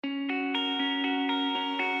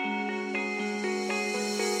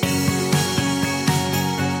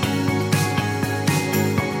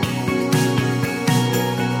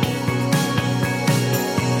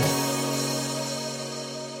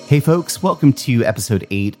Hey folks, welcome to episode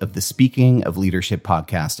 8 of the Speaking of Leadership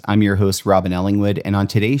podcast. I'm your host, Robin Ellingwood, and on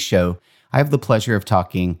today's show, I have the pleasure of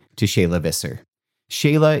talking to Shaila Visser.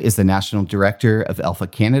 Shaila is the National Director of Alpha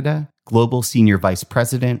Canada, Global Senior Vice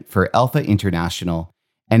President for Alpha International,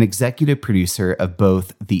 and Executive Producer of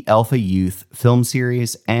both the Alpha Youth Film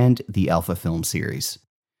Series and the Alpha Film Series.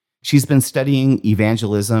 She's been studying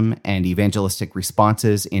evangelism and evangelistic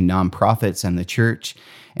responses in nonprofits and the church,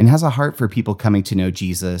 and has a heart for people coming to know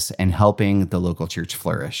Jesus and helping the local church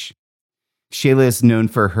flourish. Shaila is known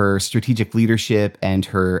for her strategic leadership and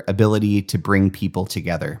her ability to bring people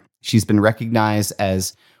together. She's been recognized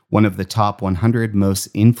as one of the top 100 most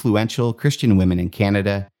influential Christian women in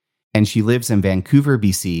Canada, and she lives in Vancouver,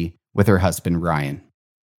 BC, with her husband, Ryan.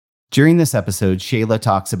 During this episode, Shaila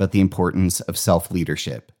talks about the importance of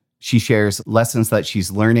self-leadership. She shares lessons that she's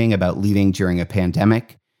learning about leading during a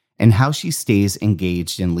pandemic and how she stays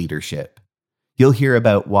engaged in leadership. You'll hear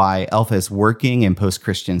about why Alpha is working in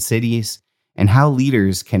post-Christian cities and how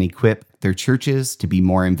leaders can equip their churches to be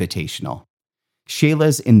more invitational.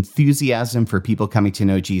 Shaila's enthusiasm for people coming to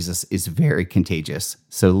know Jesus is very contagious,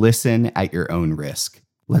 so listen at your own risk.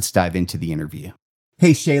 Let's dive into the interview.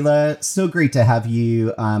 Hey, Shaila, so great to have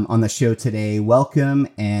you on the show today. Welcome,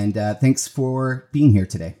 and thanks for being here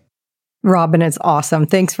today. Robin, it's awesome.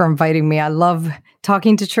 Thanks for inviting me. I love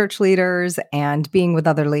talking to church leaders and being with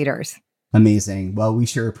other leaders. Amazing. Well, we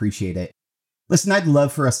sure appreciate it. Listen, I'd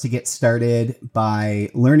love for us to get started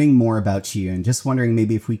by learning more about you, and just wondering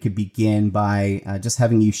maybe if we could begin by just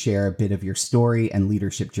having you share a bit of your story and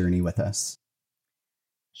leadership journey with us.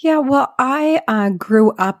 Yeah, well, I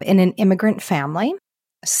grew up in an immigrant family.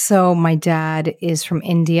 So my dad is from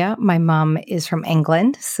India. My mom is from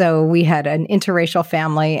England. So we had an interracial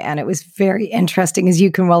family, and it was very interesting, as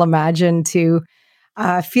you can well imagine, to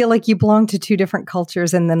feel like you belong to two different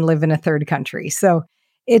cultures and then live in a third country. So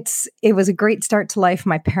it was a great start to life.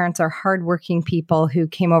 My parents are hardworking people who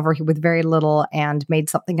came over with very little and made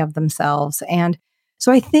something of themselves. And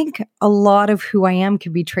so I think a lot of who I am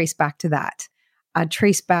can be traced back to that.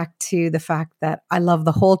 Traced back to the fact that I love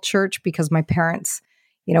the whole church because my parents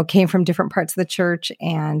came from different parts of the church,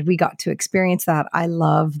 and we got to experience that. I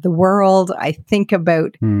love the world. I think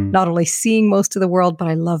about not only seeing most of the world, but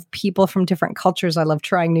I love people from different cultures. I love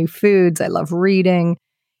trying new foods. I love reading.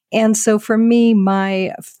 And so for me,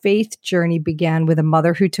 my faith journey began with a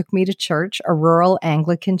mother who took me to church, a rural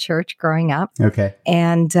Anglican church growing up. Okay.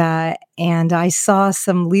 And I saw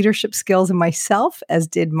some leadership skills in myself, as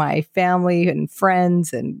did my family and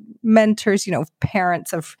friends and mentors,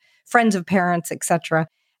 friends of parents, etc.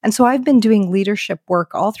 And so I've been doing leadership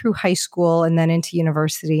work all through high school and then into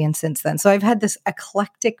university and since then. So I've had this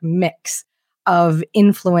eclectic mix of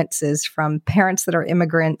influences, from parents that are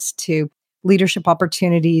immigrants to leadership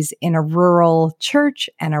opportunities in a rural church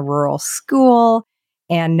and a rural school.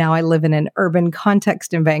 And now I live in an urban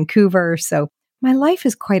context in Vancouver. So my life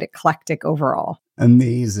is quite eclectic overall.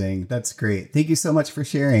 Amazing. That's great. Thank you so much for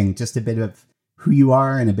sharing just a bit of who you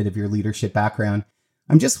are and a bit of your leadership background.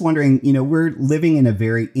 I'm just wondering, we're living in a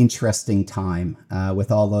very interesting time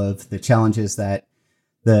with all of the challenges that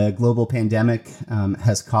the global pandemic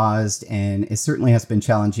has caused, and it certainly has been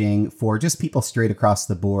challenging for just people straight across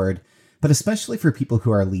the board, but especially for people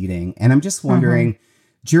who are leading. And I'm just wondering,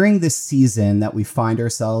 during this season that we find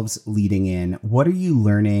ourselves leading in, what are you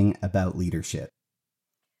learning about leadership?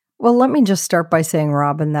 Well, let me just start by saying,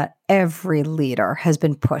 Robin, that every leader has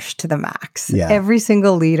been pushed to the max. Yeah. Every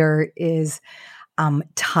single leader is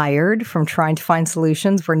tired from trying to find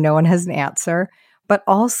solutions where no one has an answer, but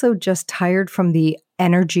also just tired from the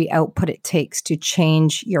energy output it takes to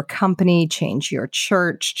change your company, change your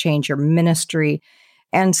church, change your ministry.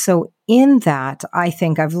 And so in that, I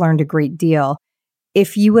think I've learned a great deal.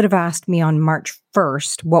 If you would have asked me on March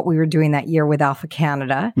 1st what we were doing that year with Alpha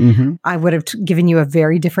Canada, I would have given you a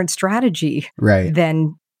very different strategy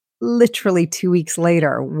than literally 2 weeks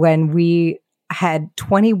later, when we had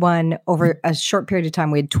 21, over a short period of time,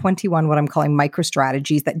 we had 21 what I'm calling micro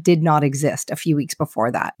strategies that did not exist a few weeks before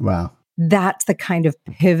that. Wow. That's the kind of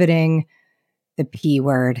pivoting, the P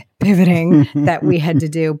word, pivoting that we had to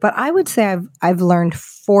do. But I would say I've learned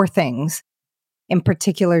 4 things in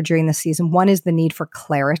particular during the season. One is the need for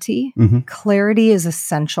clarity. Clarity is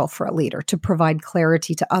essential for a leader, to provide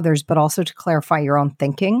clarity to others, but also to clarify your own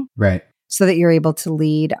thinking. Right. So that you're able to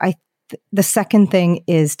lead. The second thing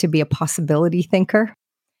is to be a possibility thinker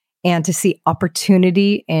and to see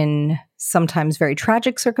opportunity in sometimes very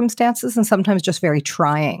tragic circumstances and sometimes just very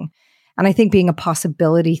trying. And I think being a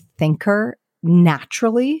possibility thinker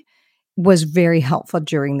naturally was very helpful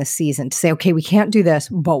during the season to say, okay, we can't do this,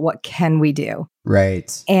 but what can we do?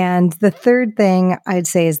 Right. And the third thing I'd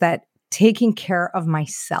say is that taking care of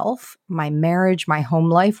myself, my marriage, my home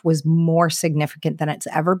life was more significant than it's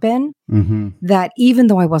ever been. Mm-hmm. That even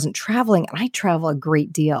though I wasn't traveling, and I travel a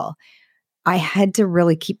great deal, I had to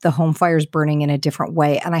really keep the home fires burning in a different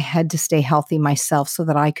way. And I had to stay healthy myself so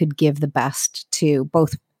that I could give the best to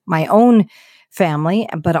both my own family,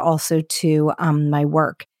 but also to my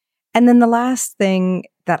work. And then the last thing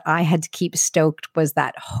that I had to keep stoked was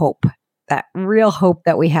that hope, that real hope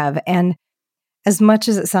that we have. And as much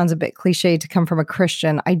as it sounds a bit cliche to come from a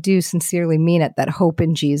Christian, I do sincerely mean it, that hope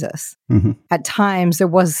in Jesus. Mm-hmm. At times, there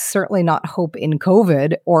was certainly not hope in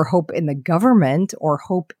COVID or hope in the government or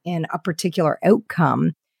hope in a particular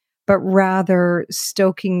outcome, but rather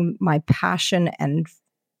stoking my passion and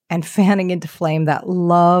fanning into flame that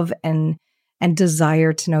love and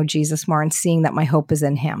desire to know Jesus more and seeing that my hope is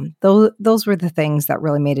in him. Those were the things that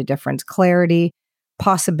really made a difference. Clarity,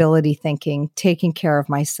 possibility thinking, taking care of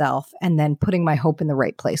myself, and then putting my hope in the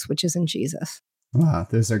right place, which is in Jesus. Wow,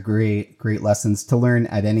 those are great, great lessons to learn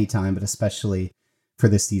at any time, but especially for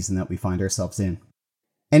the season that we find ourselves in.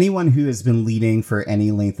 Anyone who has been leading for any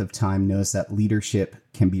length of time knows that leadership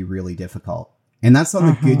can be really difficult. And that's on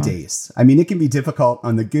the good days. I mean, it can be difficult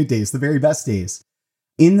on the good days, the very best days.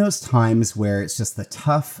 In those times where it's just the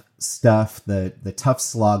tough stuff, the tough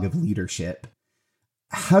slog of leadership,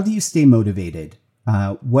 how do you stay motivated?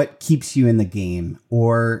 What keeps you in the game?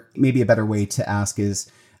 Or maybe a better way to ask is,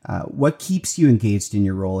 what keeps you engaged in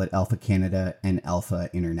your role at Alpha Canada and Alpha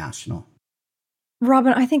International?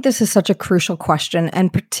 Robin, I think this is such a crucial question.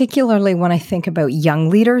 And particularly when I think about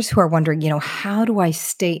young leaders who are wondering, how do I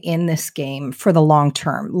stay in this game for the long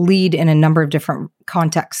term, lead in a number of different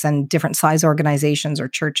contexts and different size organizations or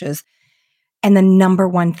churches. And the number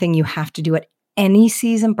one thing you have to do at any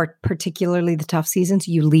season, but particularly the tough seasons,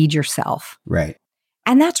 you lead yourself. Right.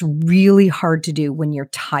 And that's really hard to do when you're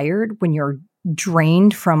tired, when you're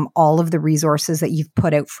drained from all of the resources that you've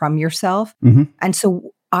put out from yourself. Mm-hmm. And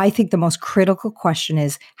so I think the most critical question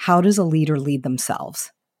is, how does a leader lead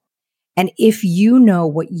themselves? And if you know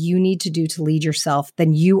what you need to do to lead yourself,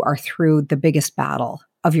 then you are through the biggest battle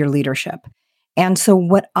of your leadership. And so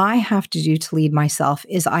what I have to do to lead myself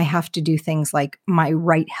is I have to do things like my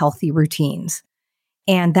right healthy routines.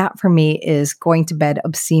 And that for me is going to bed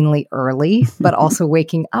obscenely early, but also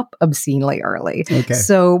waking up obscenely early. Okay.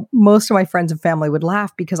 So most of my friends and family would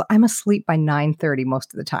laugh because I'm asleep by 9:30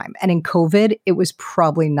 most of the time. And in COVID, it was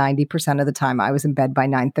probably 90% of the time I was in bed by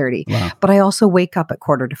 9:30. Wow. But I also wake up at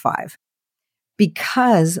 4:45.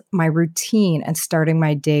 Because my routine and starting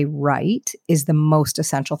my day right is the most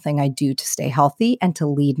essential thing I do to stay healthy and to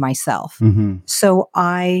lead myself. Mm-hmm. So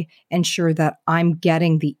I ensure that I'm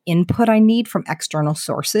getting the input I need from external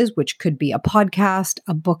sources, which could be a podcast,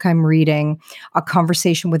 a book I'm reading, a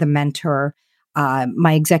conversation with a mentor,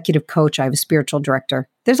 my executive coach. I have a spiritual director.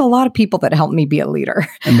 There's a lot of people that help me be a leader.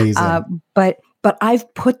 Amazing. But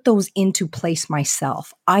I've put those into place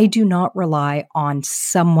myself. I do not rely on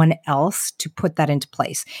someone else to put that into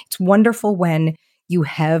place. It's wonderful when you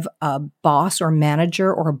have a boss or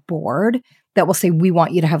manager or a board that will say, we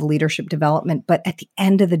want you to have leadership development. But at the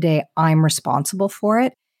end of the day, I'm responsible for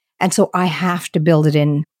it. And so I have to build it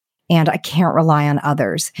in and I can't rely on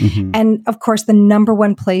others. Mm-hmm. And of course, the number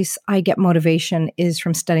one place I get motivation is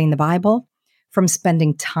from studying the Bible, from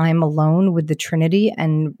spending time alone with the Trinity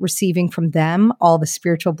and receiving from them all the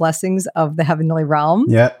spiritual blessings of the heavenly realm.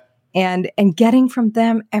 Yeah. And getting from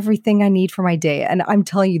them everything I need for my day. And I'm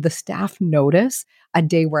telling you, the staff notice a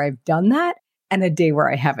day where I've done that and a day where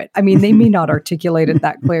I haven't. I mean, they may not articulate it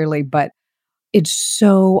that clearly, but it's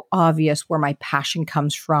so obvious where my passion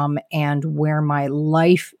comes from and where my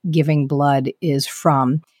life-giving blood is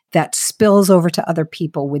from that spills over to other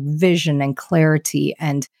people with vision and clarity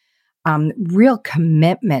and real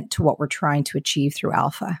commitment to what we're trying to achieve through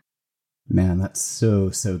Alpha. Man, that's so,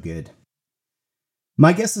 so good.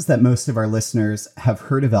 My guess is that most of our listeners have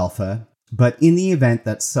heard of Alpha, but in the event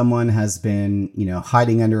that someone has been,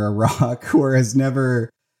 hiding under a rock or has never,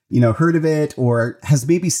 heard of it or has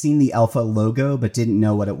maybe seen the Alpha logo but didn't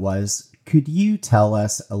know what it was, could you tell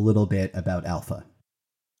us a little bit about Alpha?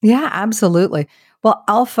 Yeah, absolutely. Well,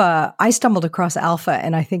 Alpha, I stumbled across Alpha,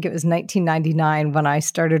 and I think it was 1999 when I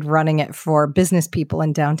started running it for business people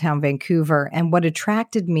in downtown Vancouver. And what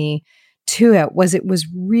attracted me to it was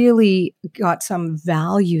really got some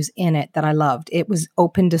values in it that I loved. It was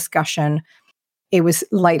open discussion. It was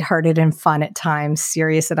lighthearted and fun at times,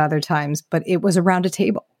 serious at other times, but it was around a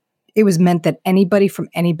table. It was meant that anybody from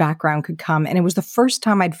any background could come. And it was the first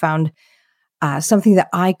time I'd found something that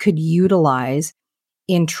I could utilize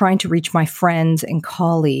in trying to reach my friends and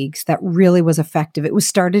colleagues that really was effective. It was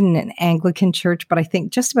started in an Anglican church, but I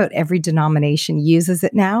think just about every denomination uses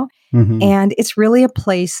it now. Mm-hmm. And it's really a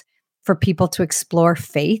place for people to explore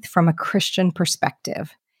faith from a Christian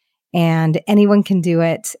perspective. And anyone can do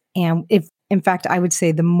it. And if, in fact, I would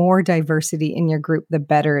say the more diversity in your group, the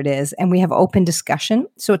better it is. And we have open discussion.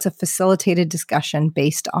 So it's a facilitated discussion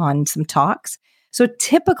based on some talks. So a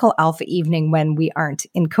typical Alpha evening when we aren't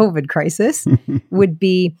in COVID crisis would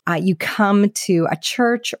be you come to a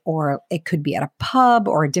church, or it could be at a pub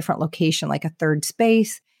or a different location, like a third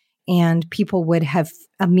space, and people would have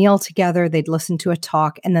a meal together. They'd listen to a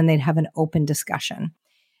talk, and then they'd have an open discussion.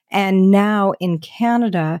 And now in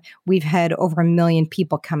Canada, we've had over 1 million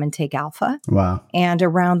people come and take Alpha. Wow. And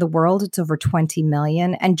around the world, it's over 20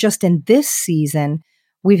 million. And just in this season,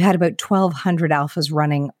 we've had about 1,200 Alphas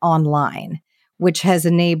running online, which has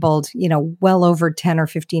enabled, well over 10 or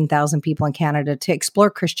 15,000 people in Canada to explore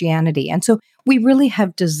Christianity. And so we really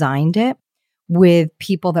have designed it with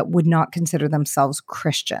people that would not consider themselves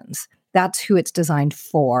Christians. That's who it's designed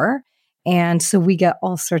for. And so we get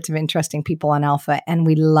all sorts of interesting people on Alpha, and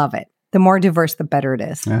we love it. The more diverse, the better it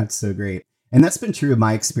is. That's so great. And that's been true of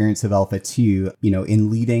my experience of Alpha too. In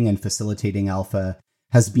leading and facilitating Alpha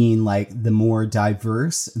has been like the more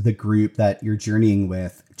diverse the group that you're journeying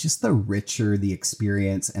with, just the richer the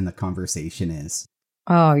experience and the conversation is.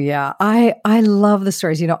 Oh, yeah. I love the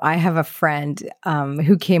stories. I have a friend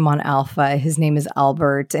who came on Alpha. His name is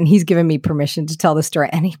Albert, and he's given me permission to tell the story.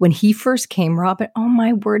 And when he first came, Robin, oh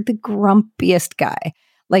my word, the grumpiest guy,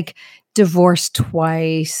 like divorced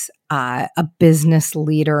twice, a business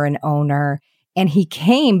leader and owner. And he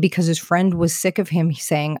came because his friend was sick of him. He's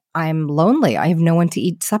saying, I'm lonely. I have no one to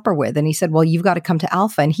eat supper with. And he said, well, you've got to come to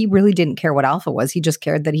Alpha. And he really didn't care what Alpha was. He just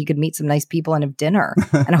cared that he could meet some nice people and have dinner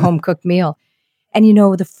and a home cooked meal. And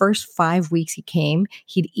the first 5 weeks he came,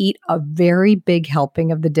 he'd eat a very big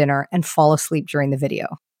helping of the dinner and fall asleep during the video.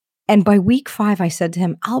 And by week 5, I said to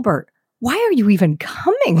him, Albert, why are you even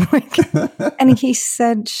coming? And he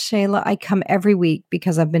said, Shaila, I come every week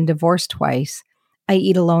because I've been divorced twice. I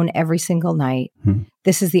eat alone every single night.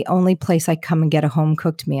 This is the only place I come and get a home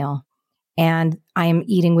cooked meal. And I am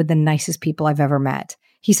eating with the nicest people I've ever met.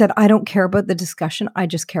 He said, I don't care about the discussion. I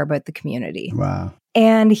just care about the community. Wow.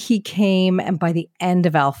 And he came, and by the end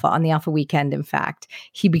of Alpha, on the Alpha weekend, in fact,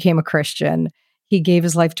 he became a Christian. He gave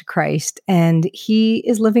his life to Christ, and he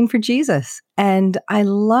is living for Jesus. And I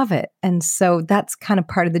love it. And so that's kind of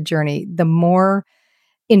part of the journey. The more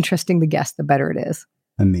interesting the guest, the better it is.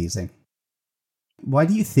 Amazing. Why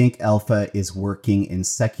do you think Alpha is working in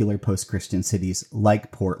secular post-Christian cities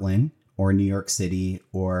like Portland or New York City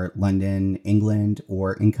or London, England,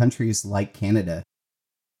 or in countries like Canada?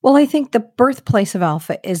 Well, I think the birthplace of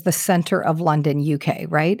Alpha is the center of London, UK,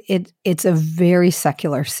 right? It's a very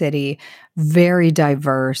secular city, very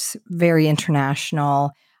diverse, very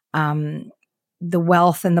international. The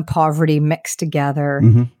wealth and the poverty mixed together.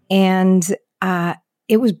 Mm-hmm. And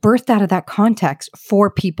it was birthed out of that context for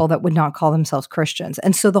people that would not call themselves Christians.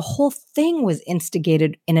 And so the whole thing was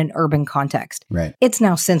instigated in an urban context. Right. It's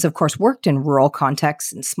now since, of course, worked in rural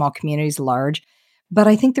contexts and small communities large. But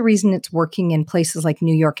I think the reason it's working in places like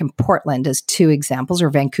New York and Portland as 2 examples, or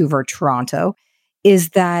Vancouver, Toronto,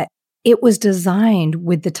 is that it was designed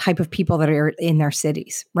with the type of people that are in their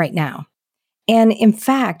cities right now. And in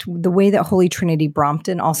fact, the way that Holy Trinity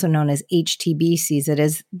Brompton, also known as HTB, sees it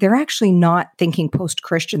is they're actually not thinking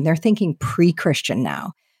post-Christian, they're thinking pre-Christian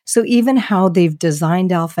now. So even how they've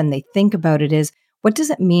designed Alpha and they think about it is, what does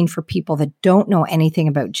it mean for people that don't know anything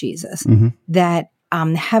about Jesus, that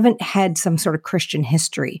haven't had some sort of Christian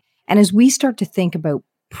history? And as we start to think about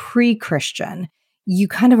pre-Christian, you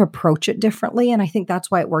kind of approach it differently. And I think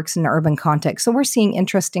that's why it works in an urban context. So we're seeing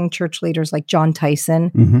interesting church leaders like John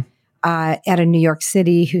Tyson out of New York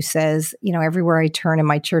City, who says, everywhere I turn in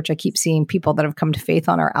my church, I keep seeing people that have come to faith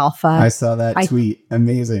on our Alpha. I saw that tweet.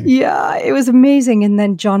 Amazing. Yeah, it was amazing. And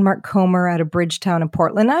then John Mark Comer out of Bridgetown in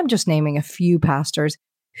Portland. I'm just naming a few pastors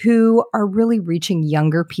who are really reaching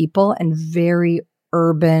younger people and very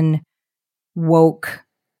urban, woke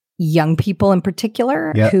young people in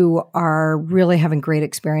particular, who are really having great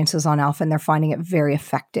experiences on Alpha, and they're finding it very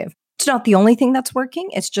effective. It's not the only thing that's working.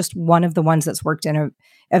 It's just one of the ones that's worked in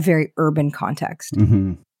a very urban context.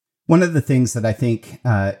 One of the things that I think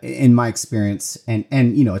in my experience, and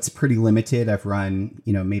it's pretty limited. I've run,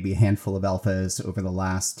 maybe a handful of Alphas over the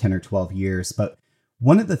last 10 or 12 years. But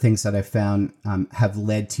one of the things that I found have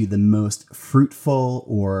led to the most fruitful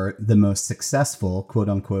or the most successful, quote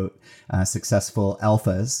unquote, successful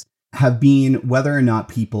Alphas have been whether or not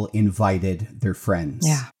people invited their friends.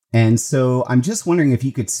 And so I'm just wondering if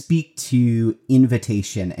you could speak to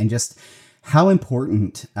invitation and just how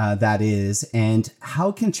important that is, and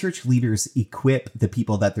how can church leaders equip the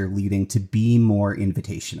people that they're leading to be more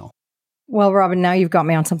invitational? Well, Robin, now you've got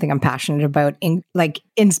me on something I'm passionate about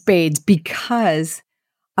in spades, because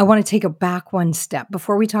I want to take it back one step.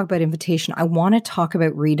 Before we talk about invitation, I want to talk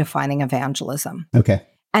about redefining evangelism. Okay.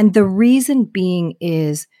 And the reason being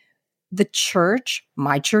is the church,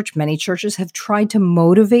 my church, many churches have tried to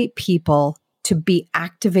motivate people to be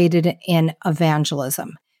activated in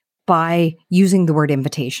evangelism by using the word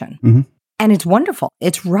invitation. Mm-hmm. And it's wonderful.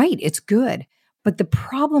 It's right. It's good. But the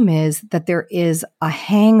problem is that there is a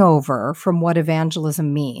hangover from what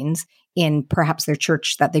evangelism means in perhaps their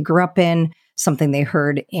church that they grew up in, something they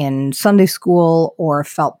heard in Sunday school, or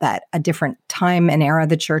felt that a different time and era of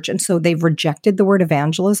the church. And so they've rejected the word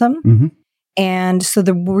evangelism. Mm-hmm. And so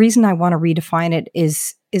the reason I want to redefine it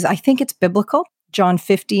is I think it's biblical. John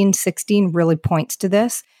 15:16 really points to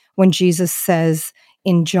this when Jesus says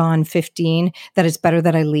in John 15 that it's better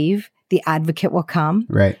that I leave. The advocate will come.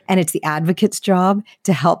 Right. And it's the advocate's job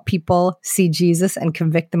to help people see Jesus and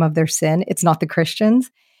convict them of their sin. It's not the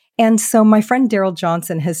Christians. And so my friend Daryl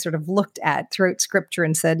Johnson has sort of looked at throughout scripture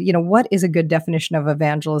and said, what is a good definition of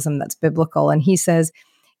evangelism that's biblical? And he says,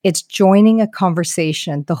 it's joining a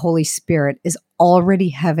conversation the Holy Spirit is already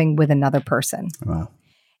having with another person. Wow.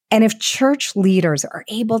 And if church leaders are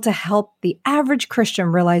able to help the average Christian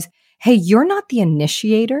realize, hey, you're not the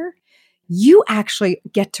initiator, you actually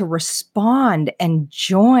get to respond and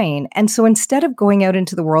join. And so instead of going out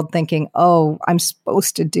into the world thinking, oh, I'm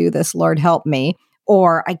supposed to do this, Lord, help me,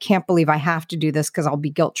 or I can't believe I have to do this because I'll be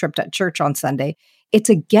guilt-tripped at church on Sunday, it's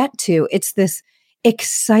this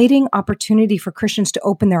exciting opportunity for Christians to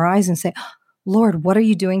open their eyes and say, Lord, what are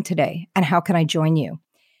you doing today? And how can I join you?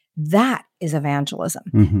 That is evangelism.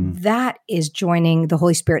 Mm-hmm. That is joining the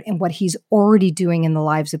Holy Spirit in what he's already doing in the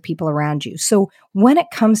lives of people around you. So when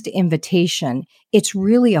it comes to invitation, it's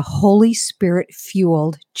really a Holy Spirit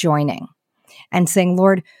fueled joining and saying,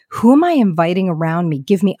 Lord, who am I inviting around me?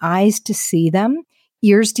 Give me eyes to see them,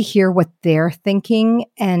 ears to hear what they're thinking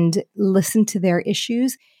and listen to their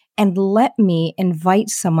issues. And let me invite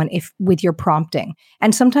someone with your prompting.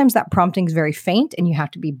 And sometimes that prompting is very faint and you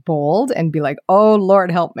have to be bold and be like, oh,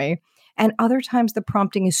 Lord, help me. And other times the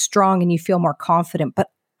prompting is strong and you feel more confident.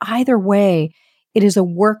 But either way, it is a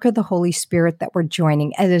work of the Holy Spirit that we're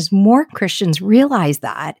joining. And as more Christians realize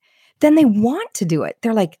that, then they want to do it.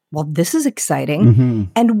 They're like, well, this is exciting. Mm-hmm.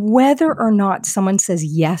 And whether or not someone says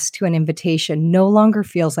yes to an invitation no longer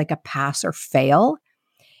feels like a pass or fail.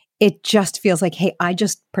 It just feels like, hey, I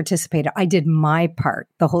just participated. I did my part.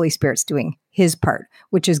 The Holy Spirit's doing his part,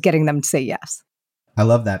 which is getting them to say yes. I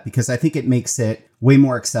love that because I think it makes it way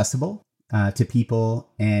more accessible to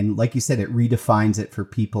people. And like you said, it redefines it for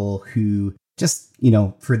people who just,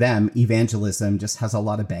 for them, evangelism just has a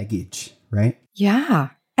lot of baggage, right? Yeah.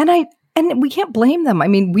 And we can't blame them. I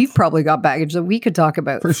mean, we've probably got baggage that we could talk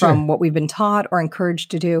about from what we've been taught or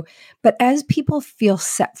encouraged to do. But as people feel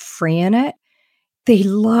set free in it, they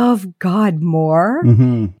love God more.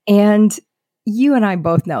 Mm-hmm. And you and I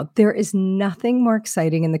both know there is nothing more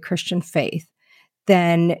exciting in the Christian faith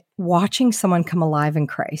than watching someone come alive in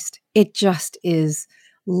Christ. It just is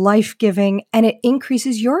life-giving and it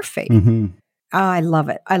increases your faith. Mm-hmm. I love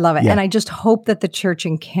it. I love it. Yeah. And I just hope that the church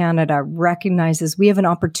in Canada recognizes we have an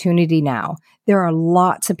opportunity now. There are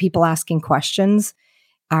lots of people asking questions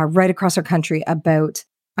right across our country about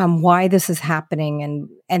why this is happening,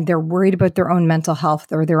 and they're worried about their own mental health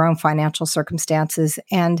or their own financial circumstances.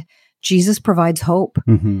 And Jesus provides hope.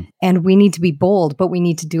 Mm-hmm. And we need to be bold, but we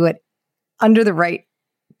need to do it under the right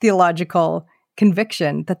theological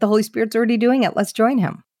conviction that the Holy Spirit's already doing it. Let's join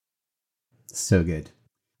him. So good.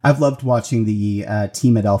 I've loved watching the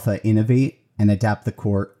team at Alpha innovate and adapt the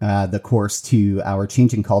course to our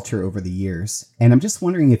changing culture over the years. And I'm just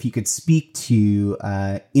wondering if you could speak to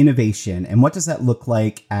innovation and what does that look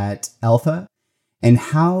like at Alpha, and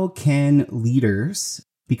how can leaders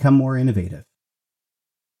become more innovative?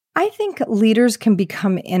 I think leaders can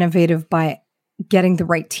become innovative by getting the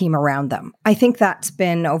right team around them. I think that's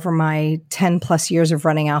been over my 10 plus years of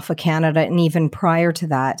running Alpha Canada, and even prior to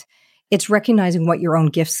that, it's recognizing what your own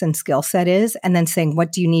gifts and skill set is, and then saying,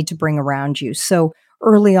 what do you need to bring around you? So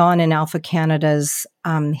early on in Alpha Canada's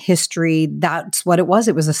history, that's what it was.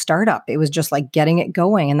 It was a startup. It was just like getting it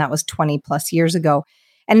going. And that was 20 plus years ago.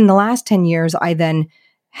 And in the last 10 years, I then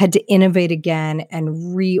had to innovate again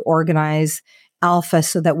and reorganize Alpha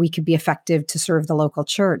so that we could be effective to serve the local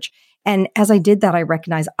church. And as I did that, I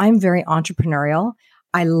recognized I'm very entrepreneurial.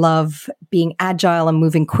 I love being agile and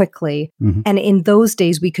moving quickly. And in those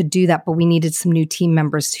days, we could do that, but we needed some new team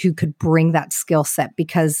members who could bring that skill set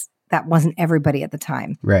because that wasn't everybody at the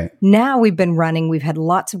time. Right. Now we've been running, we've had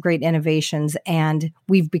lots of great innovations, and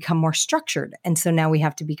we've become more structured. And so now we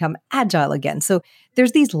have to become agile again. So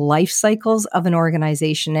there's these life cycles of an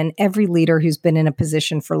organization, and every leader who's been in a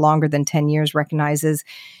position for longer than 10 years recognizes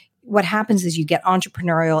what happens is you get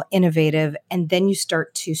entrepreneurial, innovative, and then you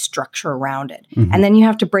start to structure around it. And then you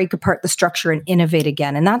have to break apart the structure and innovate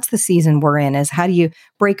again. And that's the season we're in, is how do you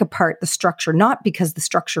break apart the structure, not because the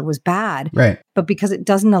structure was bad, Right. but because it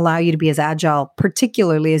doesn't allow you to be as agile,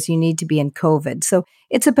 particularly as you need to be in COVID. So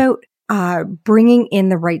it's about bringing in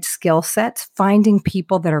the right skill sets, finding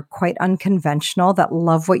people that are quite unconventional, that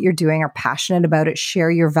love what you're doing, are passionate about it,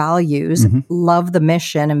 share your values, love the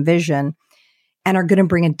mission and vision, and are going to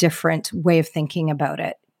bring a different way of thinking about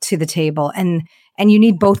it to the table. And you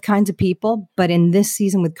need both kinds of people. But in this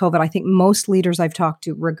season with COVID, I think most leaders I've talked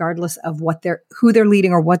to, regardless of who they're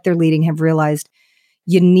leading or what they're leading, have realized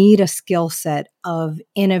you need a skill set of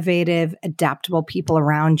innovative, adaptable people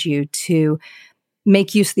around you to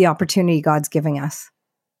make use of the opportunity God's giving us.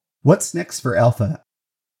 What's next for Alpha?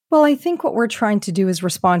 Well, I think what we're trying to do is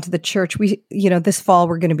respond to the church. This fall,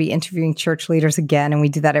 we're going to be interviewing church leaders again, and we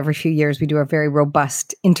do that every few years. We do a very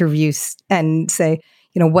robust interviews and say,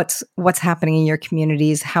 what's happening in your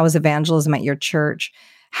communities? How is evangelism at your church?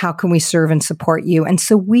 How can we serve and support you? And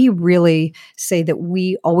so we really say that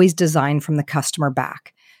we always design from the customer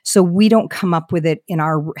back. So we don't come up with it in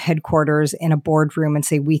our headquarters in a boardroom and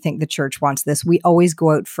say, we think the church wants this. We always go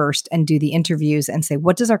out first and do the interviews and say,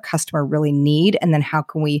 what does our customer really need? And then how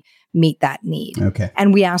can we meet that need? Okay.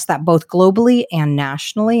 And we ask that both globally and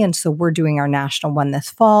nationally. And so we're doing our national one this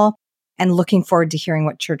fall and looking forward to hearing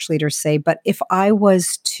what church leaders say. But if I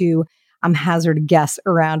was to hazard a guess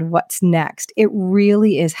around what's next, it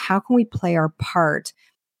really is, how can we play our part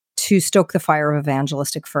to stoke the fire of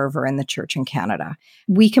evangelistic fervor in the church in Canada?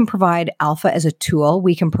 We can provide Alpha as a tool.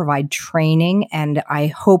 We can provide training, and I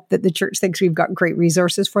hope that the church thinks we've got great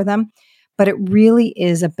resources for them. But it really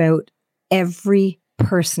is about every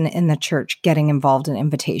person in the church getting involved in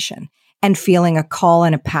invitation and feeling a call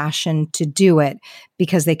and a passion to do it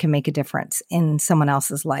because they can make a difference in someone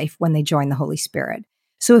else's life when they join the Holy Spirit.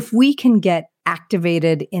 So if we can get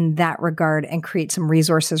activated in that regard and create some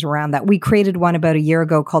resources around that. We created one about a year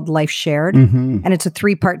ago called Life Shared, and it's a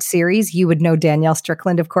 3-part series. You would know Danielle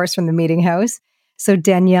Strickland, of course, from the Meeting House. So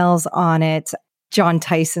Danielle's on it, John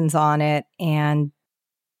Tyson's on it, and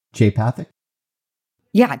Jay Pathak?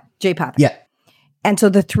 Yeah, Jay Pathak. Yeah. And so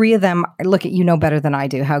the three of them, look at, better than I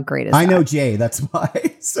do. How great is that? I know Jay, that's why.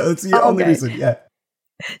 So it's the only reason, yeah.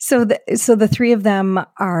 So the three of them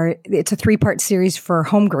it's a 3-part series for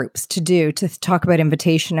home groups to talk about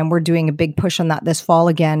invitation. And we're doing a big push on that this fall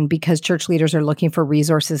again, because church leaders are looking for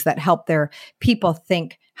resources that help their people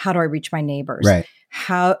think, how do I reach my neighbors? Right.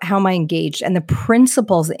 How am I engaged? And the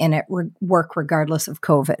principles in it work regardless of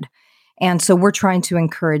COVID. And so we're trying to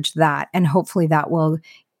encourage that. And hopefully that will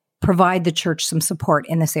provide the church some support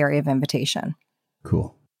in this area of invitation.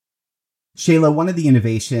 Cool. Shaila, one of the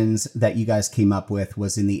innovations that you guys came up with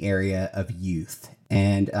was in the area of youth.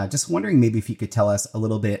 And just wondering maybe if you could tell us a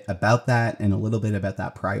little bit about that and a little bit about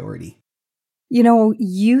that priority.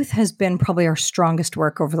 Youth has been probably our strongest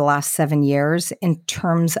work over the last 7 years in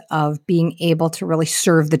terms of being able to really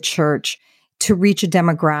serve the church, to reach a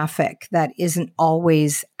demographic that isn't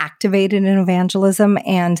always activated in evangelism.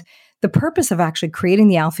 And the purpose of actually creating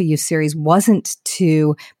the Alpha Youth Series wasn't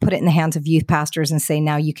to put it in the hands of youth pastors and say,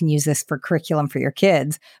 now you can use this for curriculum for your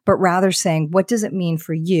kids, but rather saying, what does it mean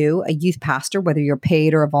for you, a youth pastor, whether you're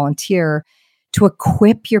paid or a volunteer, to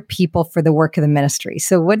equip your people for the work of the ministry?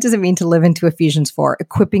 So what does it mean to live into Ephesians 4,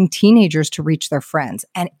 equipping teenagers to reach their friends?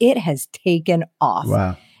 And it has taken off.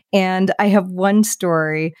 Wow. And I have one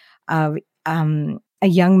story of a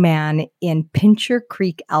young man in Pincher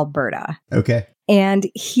Creek, Alberta. Okay. And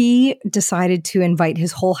he decided to invite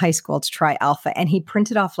his whole high school to try Alpha. And he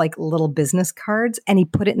printed off like little business cards and he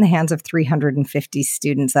put it in the hands of 350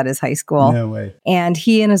 students at his high school. No way. And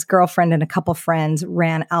he and his girlfriend and a couple friends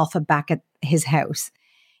ran Alpha back at his house.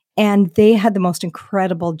 And they had the most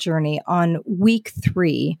incredible journey. On week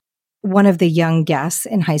 3, one of the young guests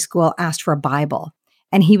in high school asked for a Bible.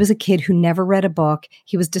 And he was a kid who never read a book.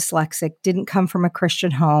 He was dyslexic, didn't come from a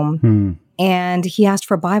Christian home. And he asked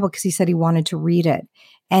for a Bible because he said he wanted to read it.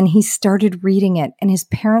 And he started reading it. And his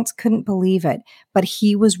parents couldn't believe it. But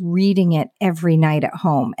he was reading it every night at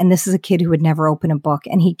home. And this is a kid who would never open a book.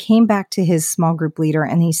 And he came back to his small group leader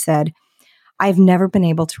and he said, I've never been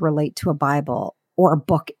able to relate to a Bible or a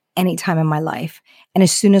book any time in my life. And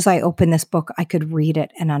as soon as I opened this book, I could read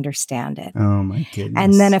it and understand it. Oh my goodness.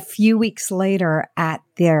 And then a few weeks later at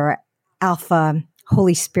their Alpha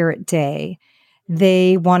Holy Spirit Day,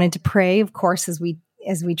 they wanted to pray, of course, as we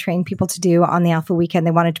train people to do on the Alpha weekend.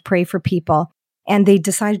 They wanted to pray for people. And they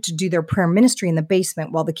decided to do their prayer ministry in the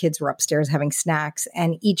basement while the kids were upstairs having snacks.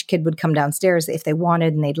 And each kid would come downstairs if they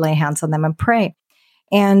wanted, and they'd lay hands on them and pray.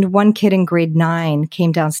 And one kid in grade 9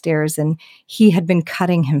 came downstairs, and he had been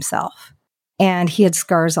cutting himself. And he had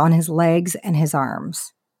scars on his legs and his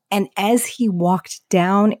arms. And as he walked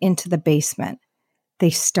down into the basement, they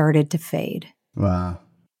started to fade. Wow.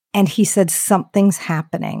 And he said, something's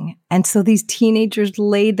happening. And so these teenagers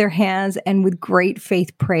laid their hands and with great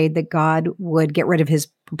faith prayed that God would get rid of his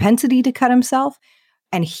propensity to cut himself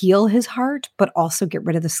and heal his heart, but also get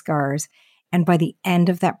rid of the scars. And by the end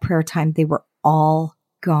of that prayer time, they were all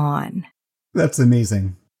gone. That's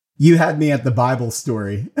amazing. You had me at the Bible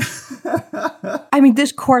story. I mean,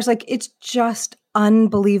 this course, it's just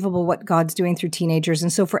unbelievable what God's doing through teenagers.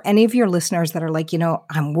 And so for any of your listeners that are like,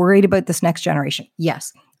 I'm worried about this next generation.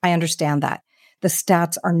 Yes, I understand that. The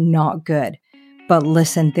stats are not good. But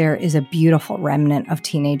listen, there is a beautiful remnant of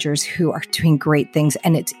teenagers who are doing great things,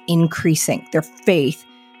 and it's increasing their faith,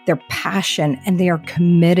 their passion, and they are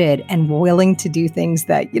committed and willing to do things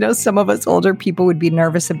that, some of us older people would be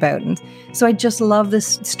nervous about. And so I just love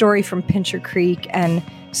this story from Pincher Creek, and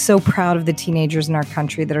so proud of the teenagers in our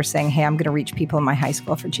country that are saying, hey, I'm going to reach people in my high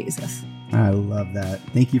school for Jesus. I love that.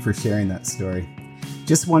 Thank you for sharing that story.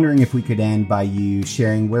 Just wondering if we could end by you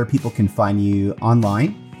sharing where people can find you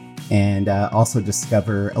online and also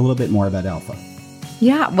discover a little bit more about Alpha.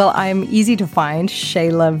 Yeah, well, I'm easy to find,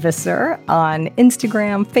 Shaila Visser, on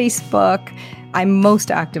Instagram, Facebook. I'm most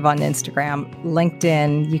active on Instagram,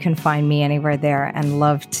 LinkedIn. You can find me anywhere there, and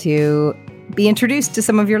love to be introduced to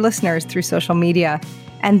some of your listeners through social media.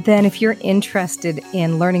 And then if you're interested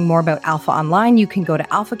in learning more about Alpha Online, you can go to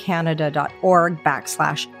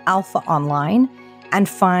alphacanada.org/Alpha Online and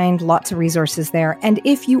find lots of resources there. And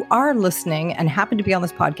if you are listening and happen to be on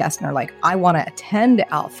this podcast and are like, I want to attend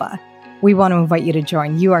Alpha, we want to invite you to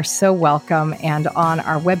join. You are so welcome. And on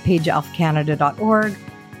our webpage, alphacanada.org,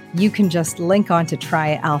 you can just link on to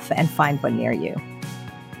Try Alpha and find one near you.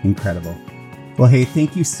 Incredible. Well, hey,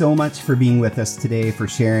 thank you so much for being with us today, for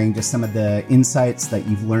sharing just some of the insights that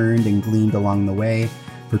you've learned and gleaned along the way,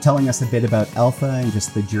 for telling us a bit about Alpha and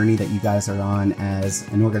just the journey that you guys are on as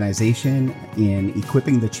an organization in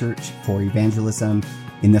equipping the church for evangelism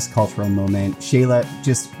in this cultural moment. Shaila,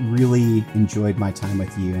 just really enjoyed my time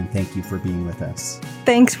with you, and thank you for being with us.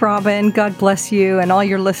 Thanks, Robin. God bless you and all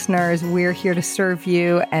your listeners. We're here to serve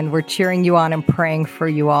you, and we're cheering you on and praying for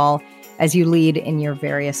you all as you lead in your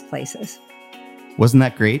various places. Wasn't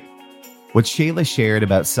that great? What Shaila shared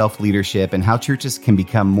about self-leadership and how churches can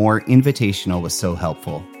become more invitational was so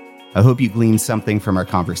helpful. I hope you gleaned something from our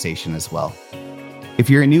conversation as well. If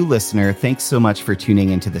you're a new listener, thanks so much for tuning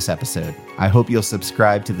into this episode. I hope you'll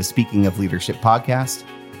subscribe to the Speaking of Leadership podcast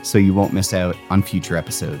so you won't miss out on future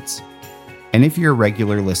episodes. And if you're a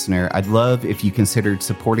regular listener, I'd love if you considered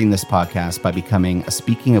supporting this podcast by becoming a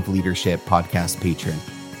Speaking of Leadership podcast patron.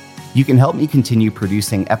 You can help me continue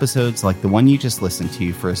producing episodes like the one you just listened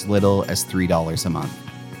to for as little as $3 a month.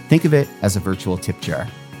 Think of it as a virtual tip jar.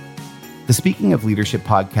 The Speaking of Leadership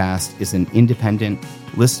podcast is an independent,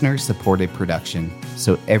 listener-supported production,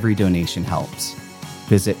 so every donation helps.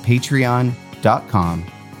 Visit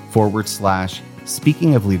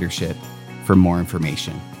patreon.com/Speaking of Leadership for more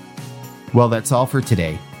information. Well, that's all for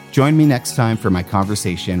today. Join me next time for my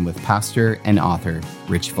conversation with pastor and author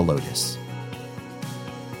Rich Villodas.